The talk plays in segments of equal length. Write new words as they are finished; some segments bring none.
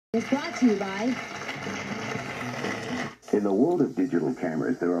It's brought to you by... In the world of digital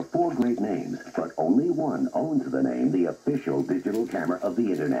cameras, there are 4 great names, but only one owns the name, the official digital camera of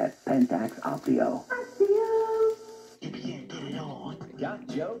the Internet, Pentax Optio. Optio! UPN, get it on. Got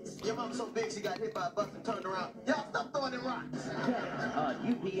jokes? Your mom's so big she got hit by a bus and turned around. Y'all stop throwing them rocks. Get it on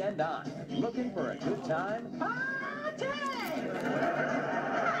UPN. Looking for a good time? Party!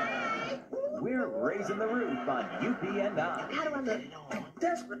 We're raising the roof on UPN. How do I look?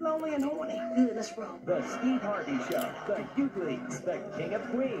 Desperate, lonely, and horny. Good, let's roll. The Steve Harvey Show, the Euclides, the King of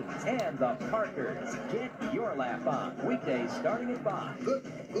Queens, and the Parkers. Get your laugh on. Weekdays starting at 5.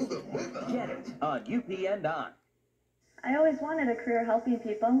 Get it on UPN. I always wanted a career helping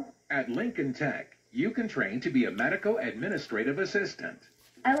people. At Lincoln Tech, you can train to be a medical administrative assistant.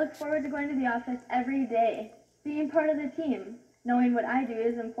 I look forward to going to the office every day. Being part of the team, knowing what I do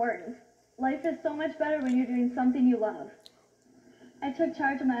is important. Life is so much better when you're doing something you love. I took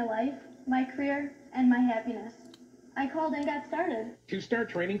charge of my life, my career, and my happiness. I called and got started. To start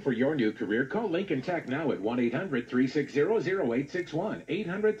training for your new career, call Lincoln Tech now at 1-800-360-0861.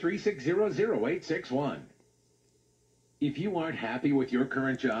 800-360-0861. If you aren't happy with your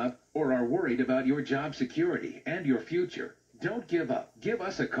current job or are worried about your job security and your future, don't give up. Give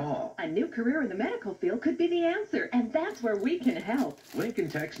us a call. A new career in the medical field could be the answer, and that's where we can help. Lincoln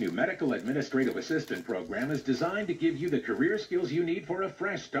Tech's new Medical Administrative Assistant program is designed to give you the career skills you need for a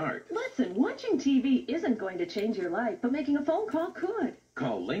fresh start. Listen, watching TV isn't going to change your life, but making a phone call could.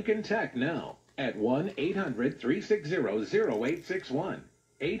 Call Lincoln Tech now at 1-800-360-0861.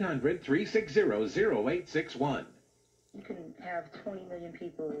 800-360-0861. You can have 20 million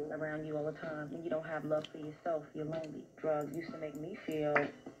people around you all the time. When you don't have love for yourself, you're lonely. Drugs used to make me feel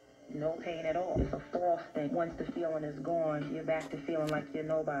no pain at all. It's a false thing. Once the feeling is gone, you're back to feeling like you're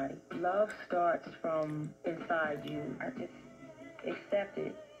nobody. Love starts from inside you. I just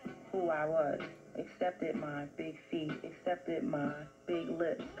accepted who I was. Accepted my big feet. Accepted my big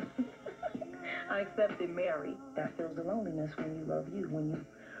lips. I accepted Mary. That feels the loneliness when you love you. When you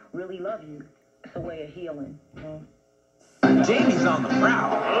really love you, it's a way of healing, you know? Jamie's on the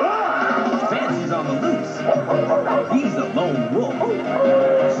prowl. Fancy's on the loose. He's a lone wolf.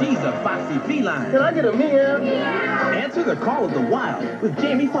 She's a foxy feline. Can I get a meow? Answer the call of the wild with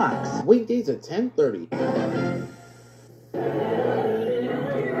Jamie Foxx. Weekdays at 10:30.